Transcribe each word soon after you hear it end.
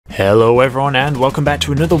Hello everyone and welcome back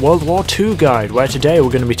to another World War II guide, where today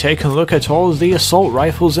we're going to be taking a look at all of the assault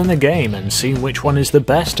rifles in the game and seeing which one is the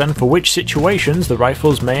best and for which situations the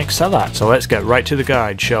rifles may excel at. So let's get right to the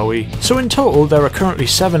guide, shall we? So in total there are currently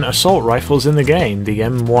 7 assault rifles in the game: the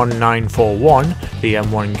M1941, the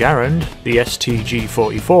M1 Garand, the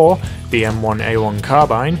STG-44, the M1A1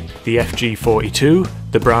 Carbine, the FG-42,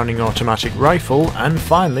 the Browning automatic rifle, and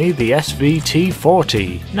finally the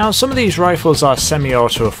SVT-40. Now some of these rifles are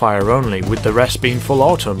semi-auto fire only, with the rest being full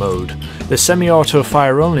auto mode. The semi-auto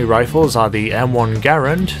fire only rifles are the M1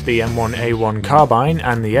 Garand, the M1A1 Carbine,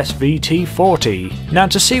 and the SVT-40. Now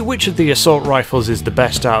to see which of the assault rifles is the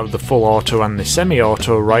best out of the full auto and the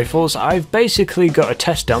semi-auto rifles, I've basically got a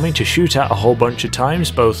test dummy to shoot at a whole bunch of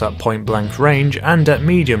times, both at point blank range and at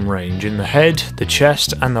medium range, in the head, the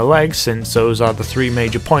chest, and the legs, since those are the 3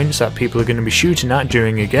 major points that people are going to be shooting at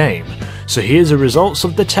during a game. So here's the results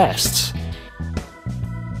of the tests.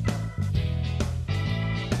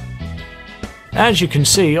 As you can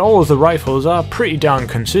see, all of the rifles are pretty darn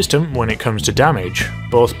consistent when it comes to damage.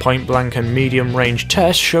 Both point blank and medium range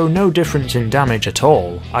tests show no difference in damage at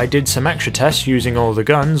all. I did some extra tests using all the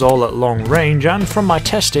guns, all at long range, and from my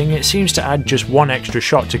testing it seems to add just 1 extra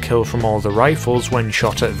shot to kill from all the rifles when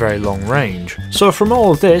shot at very long range. So from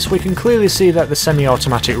all of this we can clearly see that the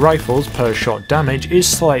semi-automatic rifles per shot damage is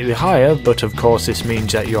slightly higher, but of course this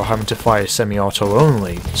means that you're having to fire semi-auto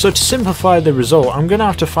only. So to simplify the result, I'm going to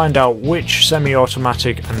have to find out which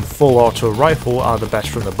semi-automatic and full auto rifle are the best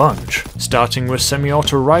from the bunch. Starting with semi-auto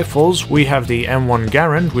rifles, we have the M1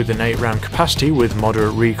 Garand with an 8 round capacity with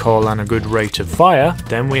moderate recoil and a good rate of fire.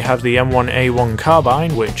 Then we have the M1A1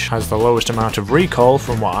 Carbine, which has the lowest amount of recoil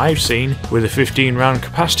from what I've seen, with a 15 round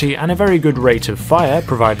capacity and a very good rate of fire,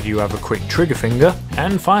 provided you have a quick trigger finger.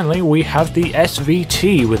 And finally we have the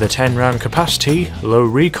SVT with a 10 round capacity, low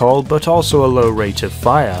recoil but also a low rate of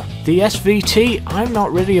fire. The SVT I'm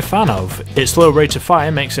not really a fan of. Its low rate of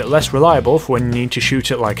fire makes it less reliable for when you need to shoot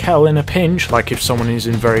it like hell in a pinch, like if someone is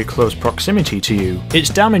in very close proximity to you. Its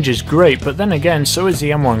damage is great, but then again so is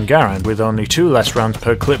the M1 Garand with only 2 less rounds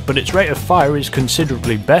per clip, but its rate of fire is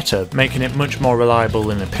considerably better, making it much more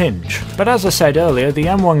reliable in a pinch. But as I said earlier, the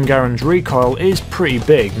M1 Garand's recoil is pretty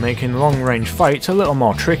big, making long range fights a little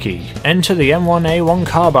more tricky. Enter the M1A1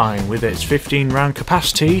 Carbine with its 15 round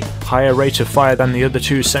capacity, higher rate of fire than the other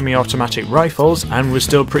 2 semi-automatic rifles, and with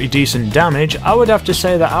still pretty decent damage. I would have to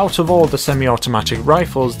say that out of all the semi-automatic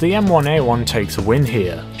rifles, the M1A1 takes a win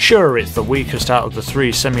here. Sure, it's the weakest out of the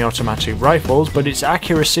 3 semi-automatic rifles, but its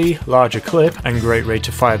accuracy, larger clip, and great rate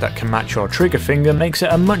of fire that can match your trigger finger makes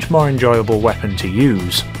it a much more enjoyable weapon to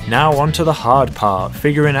use. Now on to the hard part,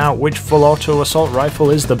 figuring out which full auto assault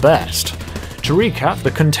rifle is the best. To recap,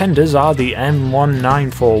 the contenders are the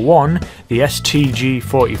M1941, the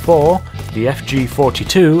STG-44, the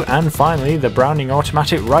FG-42, and finally the Browning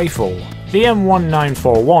automatic rifle. The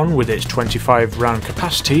M1941 with its 25 round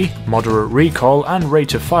capacity, moderate recoil and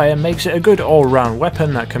rate of fire makes it a good all-round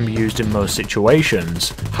weapon that can be used in most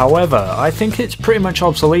situations. However, I think it's pretty much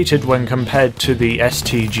obsoleted when compared to the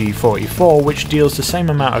STG-44, which deals the same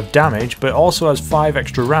amount of damage but also has 5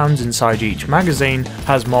 extra rounds inside each magazine,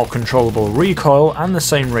 has more controllable recoil and the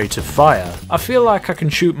same rate of fire. I feel like I can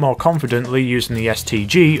shoot more confidently using the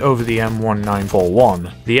STG over the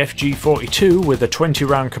M1941. The FG-42 with a 20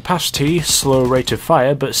 round capacity, slow rate of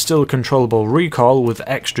fire but still controllable recoil with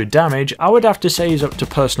extra damage, I would have to say is up to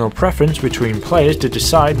personal preference between players to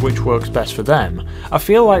decide which works best for them. I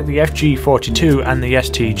feel like the FG-42 and the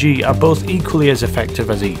STG are both equally as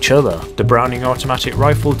effective as each other. The Browning automatic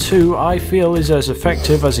rifle too I feel is as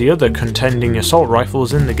effective as the other contending assault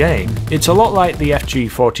rifles in the game. It's a lot like the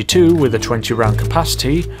FG-42 with a 20 round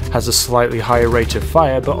capacity, has a slightly higher rate of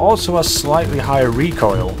fire but also has slightly higher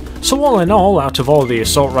recoil. So all in all, out of all the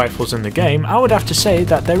assault rifles in the game, I would have to say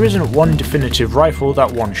that there isn't one definitive rifle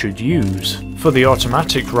that one should use. For the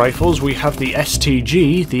automatic rifles we have the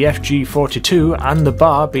STG, the FG-42 and the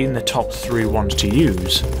BAR being the top 3 ones to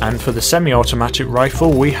use. And for the semi-automatic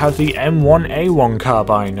rifle we have the M1A1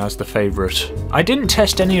 Carbine as the favourite. I didn't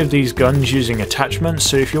test any of these guns using attachments,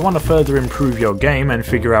 so if you want to further improve your game and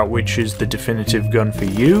figure out which is the definitive gun for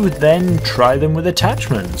you, then try them with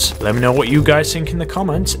attachments. Let me know what you guys think in the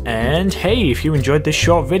comments, and hey, if you enjoyed this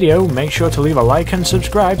short video, make sure to leave a like and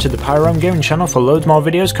subscribe to the Firemode Gaming channel for loads more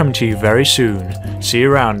videos coming to you very soon. See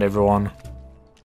you around everyone.